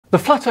The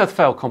Flat Earth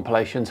Fail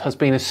compilations has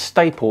been a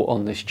staple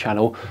on this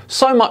channel,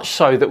 so much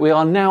so that we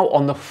are now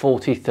on the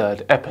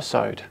 43rd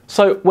episode.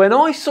 So when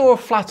I saw a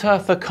Flat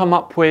Earther come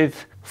up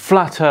with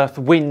Flat Earth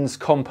Wins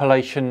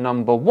compilation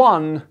number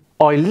 1,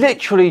 I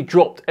literally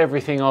dropped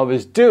everything I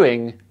was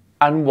doing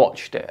and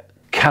watched it.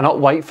 Cannot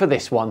wait for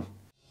this one.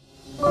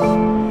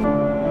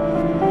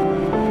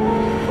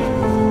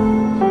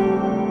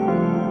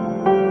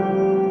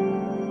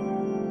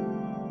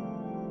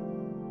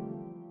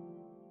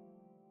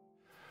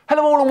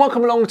 Hello all and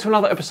welcome along to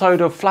another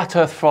episode of Flat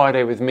Earth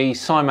Friday with me,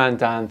 Simon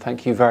Dan.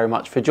 Thank you very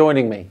much for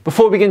joining me.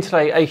 Before we begin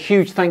today, a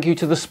huge thank you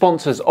to the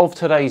sponsors of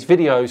today's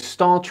videos,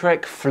 Star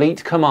Trek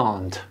Fleet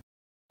Command.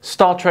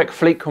 Star Trek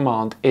Fleet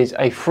Command is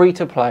a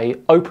free-to-play,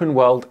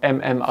 open-world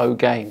MMO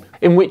game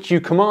in which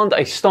you command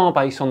a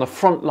starbase on the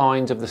front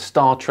lines of the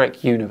Star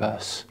Trek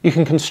universe. You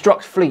can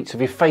construct fleets of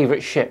your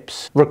favourite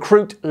ships,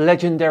 recruit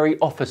legendary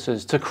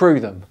officers to crew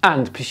them,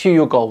 and pursue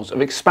your goals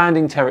of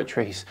expanding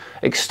territories,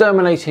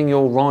 exterminating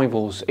your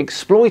rivals,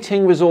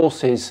 exploiting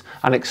resources,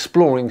 and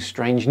exploring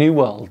strange new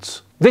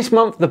worlds. This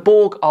month, the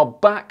Borg are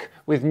back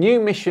with new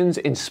missions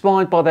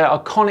inspired by their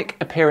iconic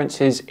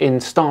appearances in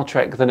Star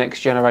Trek The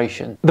Next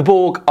Generation. The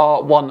Borg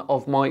are one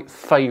of my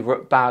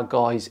favourite bad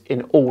guys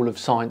in all of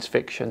science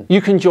fiction.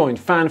 You can join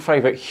fan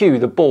favourite Hugh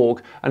the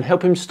Borg and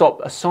help him stop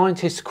a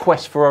scientist's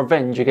quest for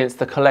revenge against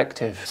the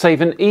Collective,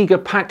 save an eager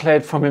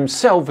Packlead from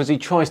himself as he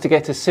tries to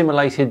get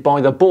assimilated by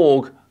the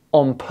Borg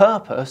on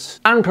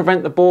purpose, and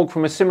prevent the Borg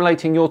from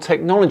assimilating your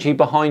technology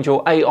behind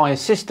your AI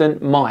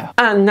assistant, Maya.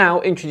 And now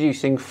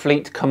introducing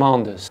Fleet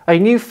Commanders, a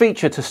new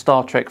feature to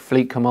Star Trek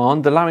Fleet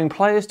Command, allowing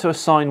players to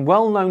assign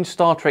well-known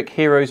Star Trek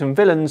heroes and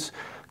villains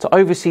to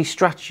oversee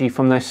strategy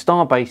from their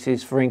star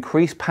bases for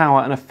increased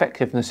power and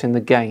effectiveness in the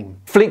game.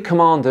 Fleet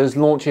Commanders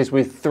launches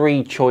with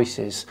 3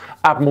 choices: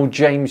 Admiral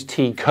James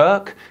T.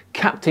 Kirk,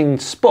 Captain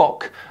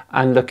Spock,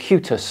 and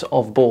Locutus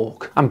of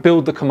Borg, and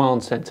build the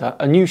command centre,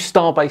 a new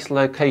starbase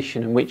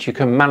location in which you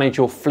can manage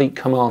your fleet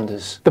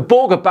commanders. The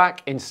Borg are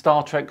back in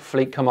Star Trek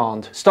Fleet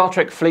Command. Star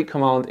Trek Fleet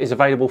Command is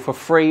available for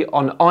free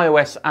on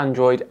iOS,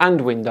 Android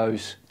and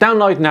Windows.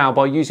 Download now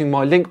by using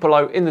my link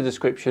below in the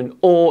description,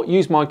 or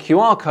use my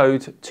QR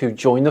code to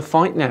join the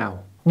fight now.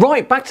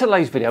 Right, back to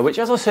today's video, which,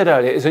 as I said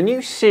earlier, is a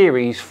new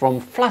series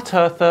from Flat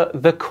Earther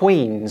the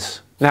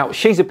Queenz. Now,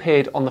 she's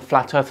appeared on the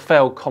Flat Earth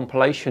Fail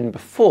compilation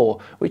before,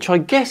 which I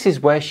guess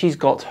is where she's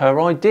got her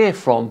idea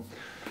from.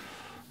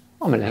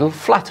 I'm a little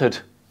flattered.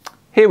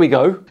 Here we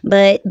go.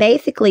 But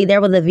basically,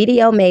 there was a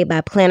video made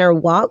by Planner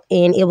Walk,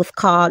 and it was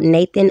called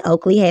Nathan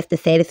Oakley Has to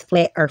Say This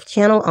Flat Earth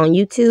channel on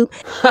YouTube.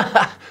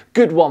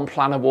 Good one,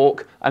 Planner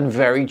Walk, and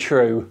very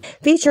true.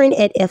 Featuring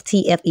at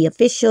FTFE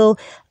Official,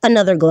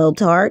 another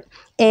Globetard.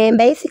 And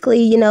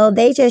basically, you know,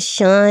 they just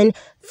shun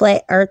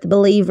flat earth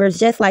believers,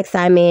 just like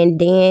Simon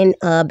Dan.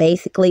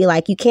 Basically,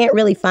 like, you can't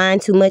really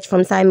find too much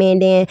from Simon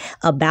Dan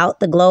about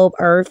the globe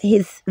earth.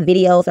 His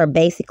videos are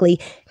basically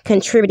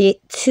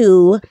contributed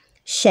to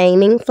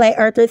shaming flat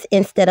earthers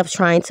instead of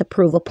trying to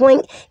prove a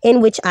point,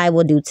 in which I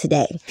will do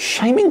today.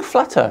 Shaming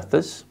flat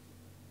earthers?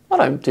 I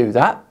don't do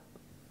that,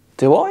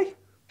 do I?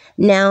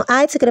 Now,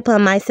 I took it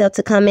upon myself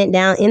to comment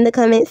down in the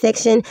comment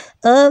section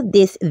of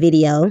this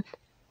video,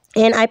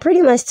 and I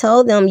pretty much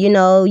told them, you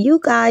know, you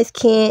guys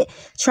can't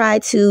try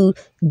to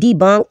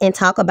debunk and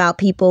talk about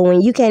people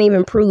when you can't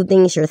even prove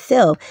things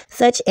yourself,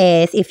 such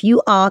as if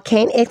you all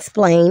can't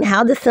explain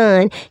how the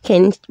sun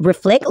can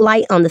reflect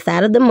light on the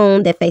side of the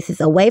moon that faces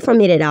away from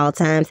it at all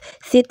times.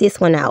 Sit this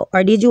one out.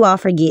 Or did you all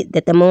forget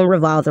that the moon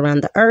revolves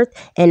around the earth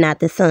and not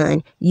the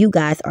sun? You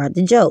guys are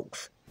the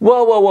jokes.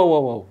 Whoa, whoa, whoa, whoa,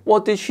 whoa.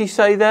 What did she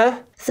say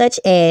there?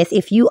 Such as,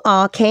 if you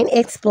all can't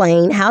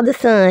explain how the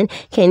sun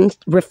can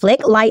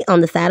reflect light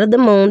on the side of the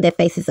moon that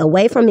faces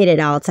away from it at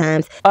all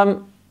times.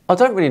 I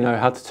don't really know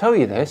how to tell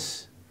you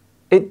this.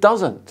 It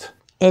doesn't.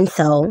 And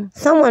so,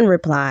 someone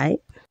replied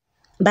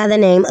by the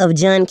name of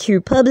John Q.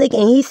 Public,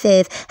 and he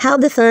says, how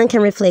the sun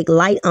can reflect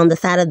light on the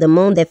side of the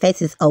moon that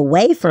faces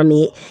away from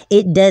it,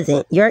 it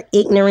doesn't. Your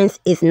ignorance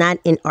is not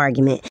an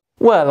argument.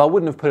 Well, I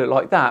wouldn't have put it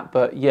like that,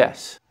 but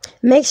yes.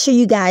 Make sure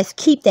you guys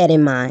keep that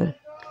in mind.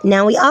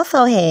 Now, we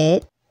also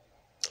had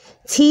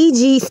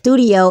TG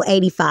Studio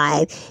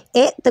 85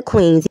 at the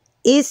Queenz.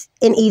 Is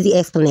an easy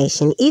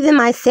explanation. Even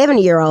my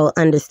 7-year-old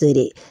understood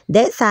it.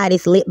 That side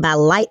is lit by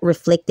light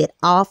reflected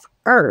off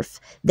Earth.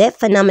 That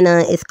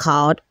phenomenon is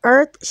called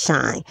Earth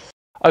shine.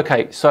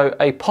 Okay, so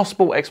a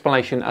possible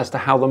explanation as to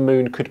how the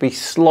moon could be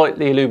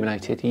slightly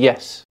illuminated,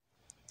 yes.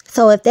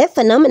 So if that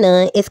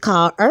phenomenon is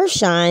called earth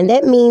shine,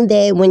 that means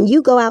that when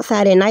you go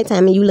outside at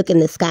nighttime and you look in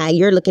the sky,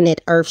 you're looking at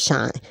earth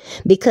shine.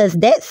 Because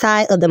that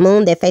side of the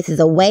moon that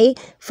faces away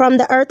from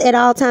the earth at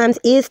all times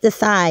is the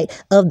side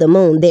of the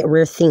moon that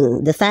we're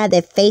seeing. The side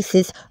that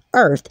faces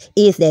earth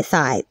is that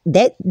side.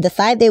 The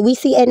side that we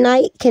see at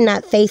night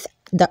cannot face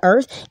the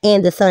earth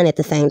and the sun at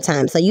the same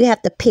time. So you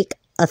have to pick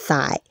a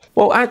side.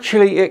 Well,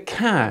 actually it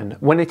can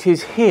when it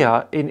is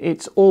here in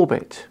its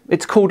orbit.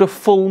 It's called a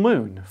full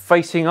moon,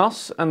 facing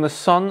us and the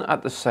sun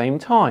at the same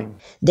time.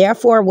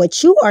 Therefore,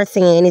 what you are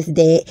saying is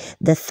that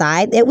the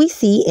side that we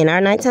see in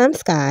our nighttime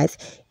skies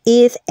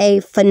is a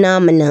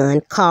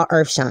phenomenon called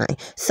Earthshine.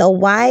 So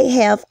why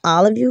have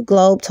all of you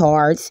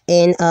globetards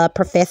and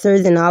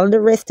professors and all of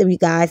the rest of you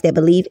guys that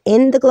believe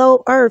in the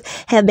globe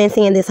Earth have been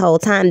saying this whole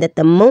time that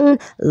the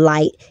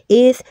moonlight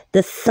is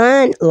the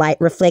sunlight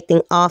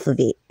reflecting off of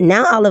it?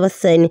 Now all of a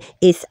sudden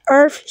it's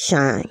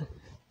Earthshine.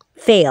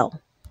 Fail.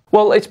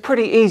 Well, it's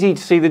pretty easy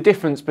to see the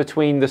difference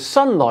between the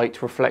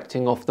sunlight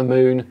reflecting off the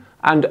moon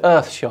and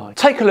Earthshine.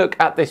 Take a look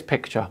at this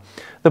picture.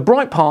 The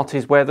bright part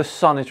is where the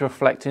sun is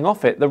reflecting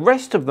off it. The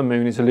rest of the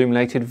moon is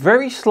illuminated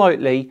very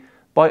slightly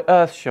by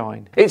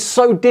Earthshine. It's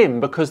so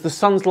dim because the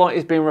sun's light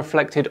is being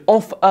reflected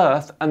off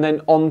Earth and then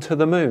onto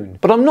the moon.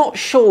 But I'm not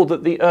sure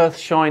that the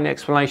Earthshine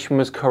explanation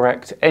was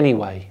correct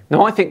anyway.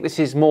 Now I think this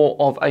is more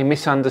of a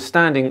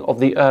misunderstanding of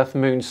the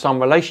Earth-Moon-Sun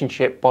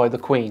relationship by the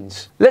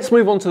Queenz. Let's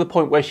move on to the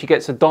point where she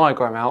gets a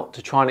diagram out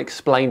to try and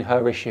explain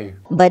her issue.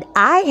 But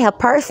I have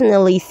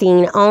personally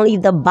seen only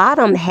the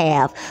bottom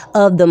half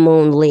of the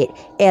moon lit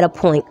at a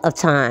point of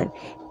time.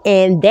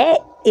 And that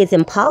is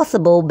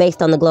impossible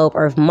based on the globe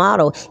Earth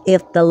model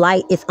if the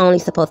light is only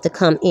supposed to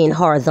come in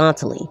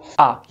horizontally.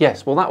 Ah,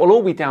 yes, well that will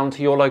all be down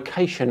to your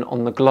location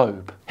on the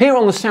globe. Here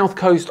on the south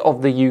coast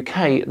of the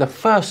UK, the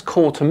first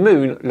quarter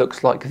moon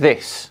looks like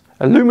this,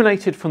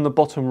 illuminated from the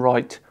bottom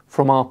right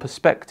from our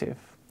perspective.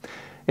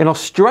 In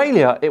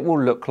Australia, it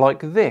will look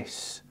like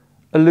this,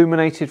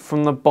 illuminated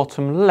from the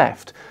bottom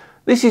left.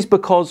 This is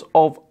because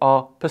of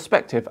our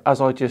perspective, as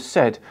I just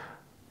said.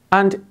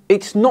 And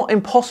it's not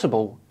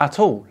impossible at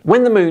all.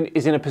 When the moon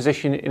is in a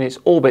position in its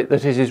orbit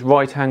that is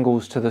right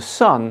angles to the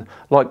sun,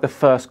 like the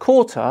first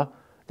quarter,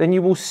 then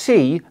you will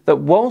see that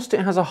whilst it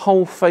has a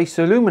whole face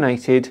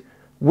illuminated,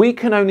 we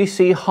can only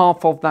see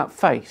half of that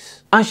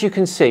face. As you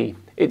can see,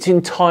 it's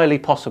entirely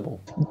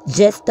possible.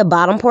 Just the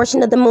bottom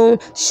portion of the moon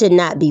should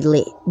not be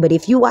lit. But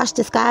if you watch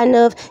the sky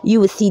enough, you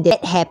will see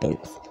that happens.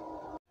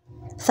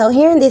 So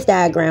here in this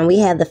diagram, we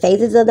have the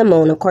phases of the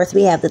moon. Of course,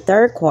 we have the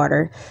third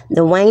quarter,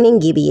 the waning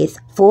gibbous,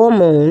 full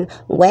moon,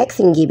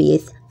 waxing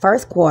gibbous,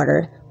 first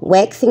quarter,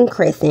 waxing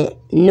crescent,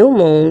 new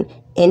moon,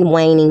 and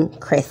waning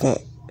crescent.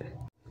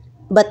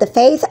 But the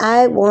phase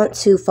I want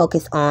to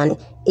focus on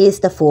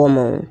is the full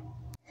moon.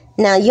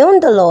 Now,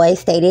 Yoon Deloy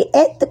stated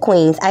at the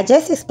Queenz, I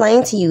just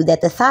explained to you that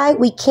the side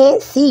we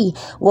can't see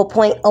will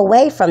point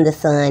away from the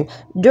sun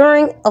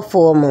during a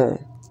full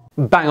moon.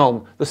 Bang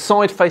on. The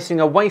side facing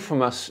away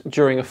from us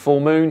during a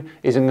full moon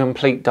is in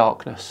complete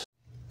darkness.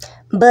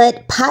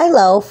 But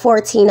Pilo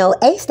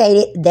 1408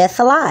 stated that's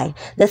a lie.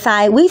 The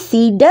side we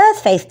see does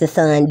face the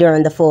sun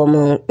during the full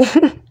moon.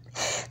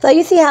 So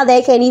you see how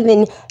they can't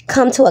even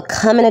come to a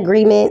common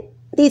agreement?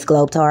 These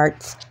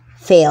globetards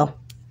fail.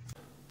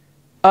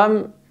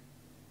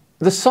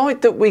 The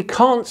side that we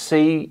can't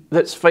see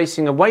that's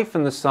facing away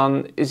from the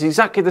sun is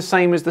exactly the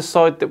same as the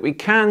side that we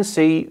can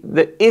see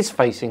that is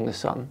facing the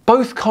sun.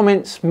 Both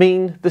comments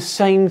mean the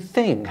same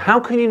thing. How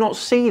can you not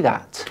see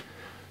that?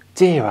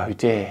 Dear oh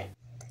dear.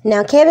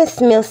 Now, Kevin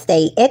Smith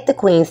stated at the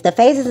Queenz, the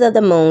phases of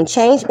the moon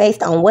change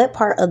based on what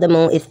part of the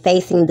moon is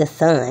facing the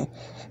sun.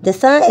 The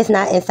sun is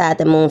not inside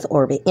the moon's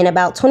orbit. In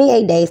about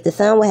 28 days, the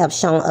sun will have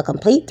shown a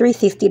complete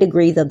 360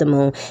 degrees of the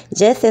moon,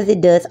 just as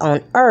it does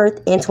on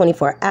Earth in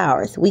 24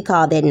 hours. We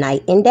call that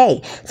night and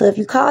day. So if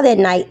you call that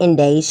night and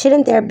day,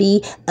 shouldn't there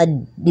be a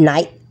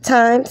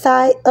nighttime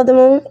side of the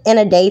moon and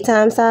a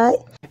daytime side?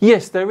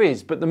 Yes, there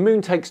is, but the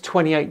moon takes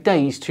 28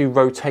 days to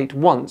rotate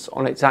once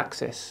on its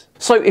axis.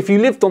 So if you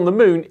lived on the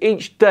moon,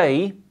 each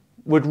day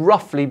would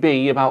roughly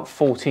be about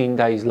 14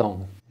 days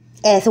long.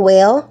 As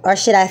well, or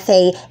should I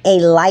say a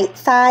light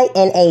side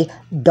and a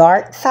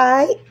dark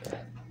side?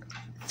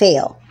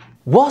 Fail.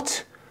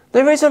 What?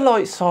 There is a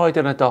light side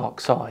and a dark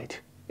side.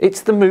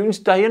 It's the moon's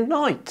day and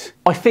night.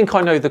 I think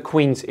I know the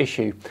Queen's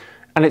issue,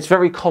 and it's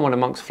very common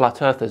amongst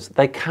flat earthers.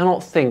 They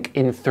cannot think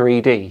in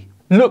 3D.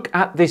 Look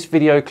at this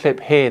video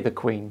clip here, the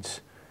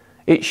Queen's.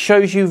 It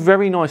shows you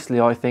very nicely,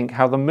 I think,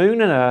 how the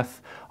moon and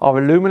Earth are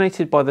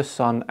illuminated by the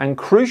sun, and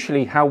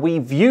crucially how we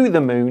view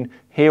the moon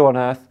here on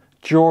Earth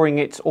during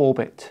its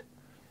orbit.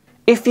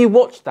 If you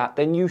watch that,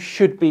 then you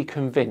should be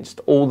convinced,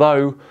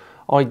 although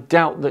I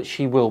doubt that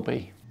she will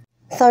be.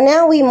 So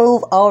now we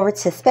move over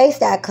to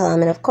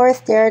space.com, and of course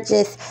they're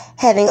just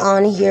having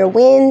on here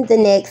when the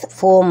next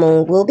full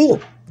moon will be.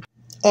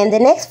 And the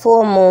next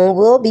full moon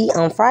will be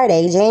on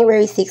Friday,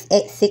 January 6th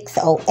at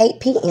 6:08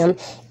 p.m.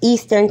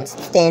 Eastern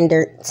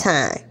Standard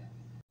Time.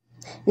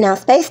 Now,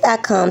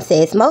 Space.com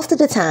says most of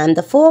the time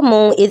the full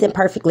moon isn't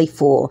perfectly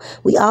full.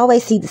 We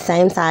always see the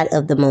same side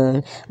of the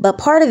moon, but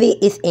part of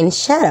it is in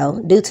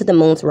shadow due to the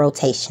moon's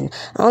rotation.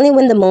 Only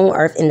when the moon,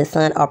 Earth, and the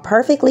sun are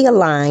perfectly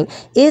aligned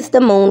is the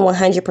moon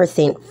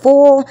 100%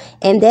 full,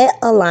 and that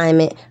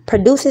alignment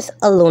produces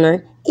a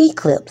lunar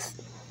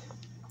eclipse.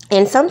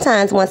 And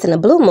sometimes once in a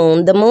blue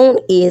moon, the moon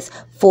is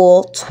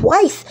full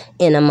twice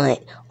in a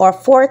month or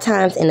 4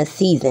 times in a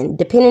season,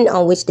 depending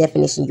on which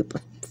definition you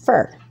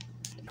prefer.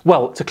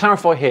 Well, to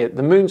clarify here,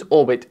 the moon's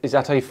orbit is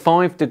at a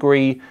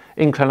 5-degree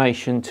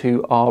inclination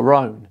to our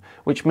own,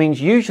 which means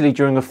usually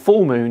during a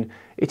full moon,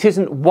 it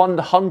isn't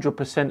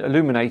 100%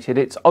 illuminated,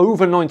 it's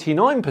over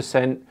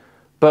 99%,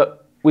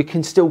 but we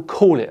can still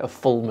call it a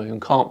full moon,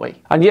 can't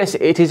we? And yes,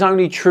 it is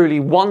only truly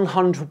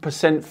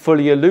 100%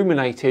 fully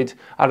illuminated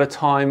at a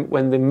time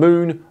when the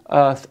moon,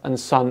 earth and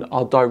sun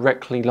are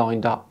directly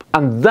lined up.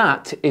 And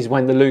that is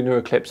when the lunar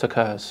eclipse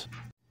occurs.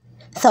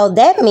 So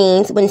that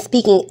means when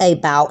speaking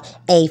about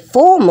a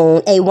full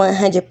moon, a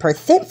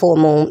 100% full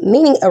moon,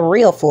 meaning a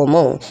real full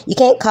moon. You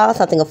can't call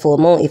something a full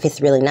moon if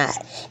it's really not.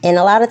 And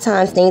a lot of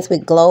times things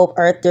with globe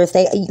earthers,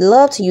 they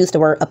love to use the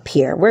word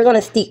appear. We're going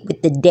to stick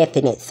with the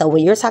definite. So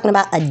when you're talking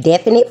about a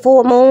definite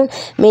full moon,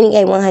 meaning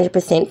a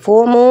 100%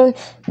 full moon,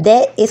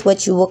 that is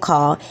what you will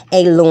call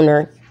a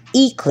lunar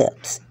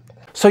eclipse.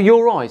 So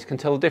your eyes can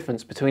tell the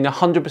difference between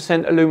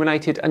 100%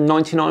 illuminated and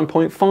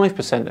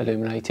 99.5%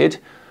 illuminated.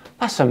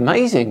 That's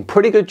amazing.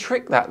 Pretty good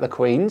trick that, the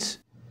Queenz.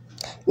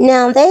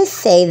 Now, they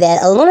say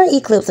that a lunar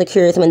eclipse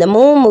occurs when the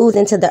moon moves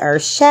into the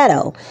Earth's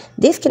shadow.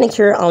 This can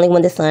occur only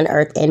when the sun,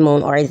 earth, and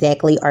moon are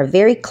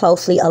very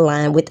closely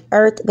aligned with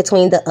Earth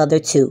between the other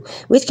two,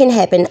 which can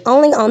happen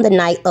only on the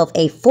night of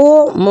a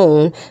full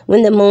moon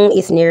when the moon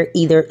is near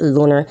either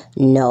lunar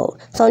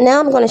node. So now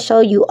I'm going to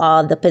show you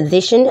all the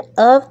position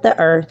of the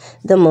Earth,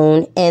 the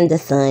moon, and the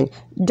sun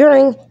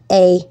during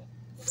a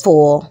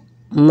full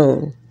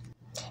moon.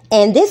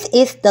 And this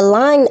is the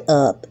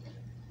lineup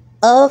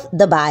of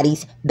the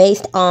bodies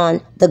based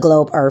on the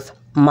globe Earth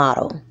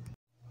model.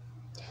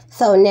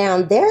 So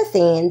now they're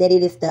saying that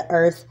it is the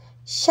Earth's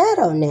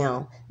shadow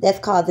now that's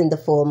causing the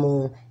full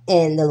moon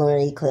and the lunar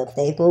eclipse.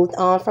 They've moved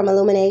on from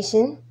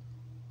illumination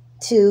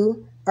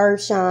to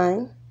Earth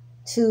shine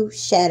to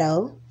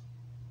shadow.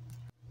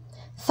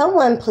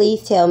 Someone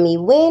please tell me,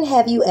 when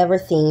have you ever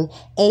seen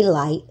a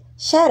light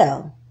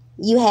shadow?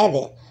 You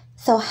haven't.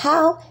 So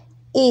how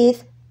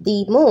is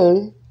the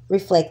moon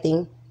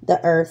reflecting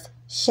the Earth's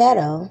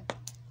shadow?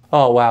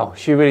 Oh wow,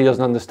 she really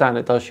doesn't understand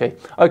it, does she?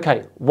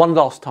 Okay, one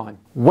last time.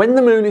 When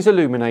the moon is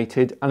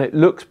illuminated and it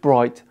looks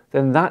bright,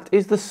 then that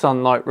is the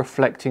sunlight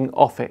reflecting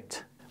off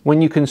it.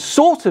 When you can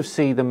sort of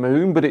see the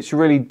moon but it's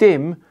really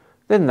dim,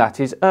 then that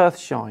is earth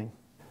shine.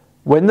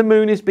 When the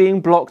moon is being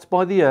blocked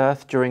by the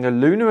earth during a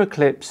lunar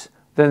eclipse,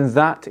 then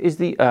that is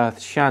the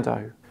earth's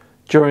shadow.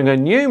 During a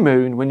new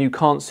moon, when you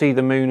can't see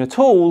the moon at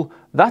all,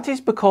 that is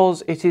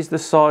because it is the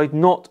side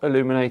not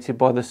illuminated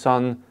by the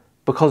sun,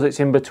 because it's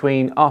in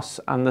between us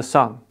and the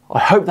sun. I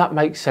hope that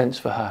makes sense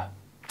for her.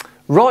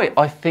 Right,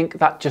 I think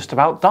that just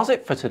about does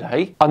it for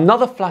today.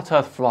 Another Flat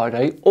Earth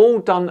Friday, all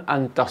done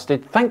and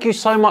dusted. Thank you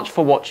so much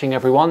for watching,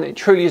 everyone. It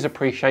truly is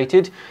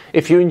appreciated.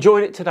 If you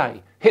enjoyed it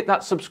today, hit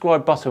that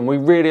subscribe button. We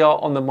really are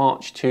on the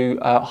march to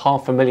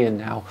 500,000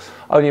 now.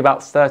 Only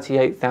about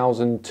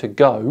 38,000 to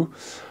go.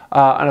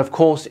 And of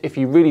course, if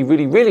you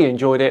really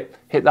enjoyed it,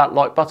 hit that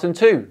like button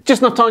too.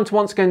 Just enough time to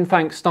once again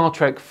thank Star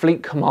Trek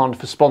Fleet Command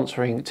for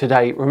sponsoring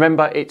today.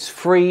 Remember, it's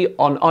free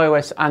on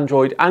iOS,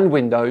 Android and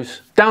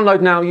Windows.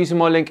 Download now using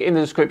my link in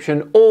the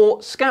description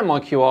or scan my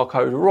QR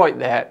code right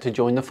there to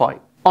join the fight.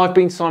 I've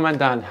been Simon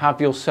Dan.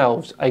 Have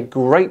yourselves a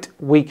great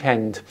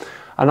weekend.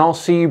 And I'll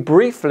see you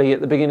briefly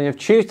at the beginning of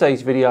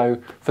Tuesday's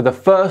video for the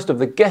first of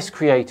the guest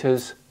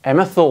creators,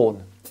 Emma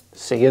Thorne.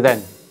 See you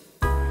then.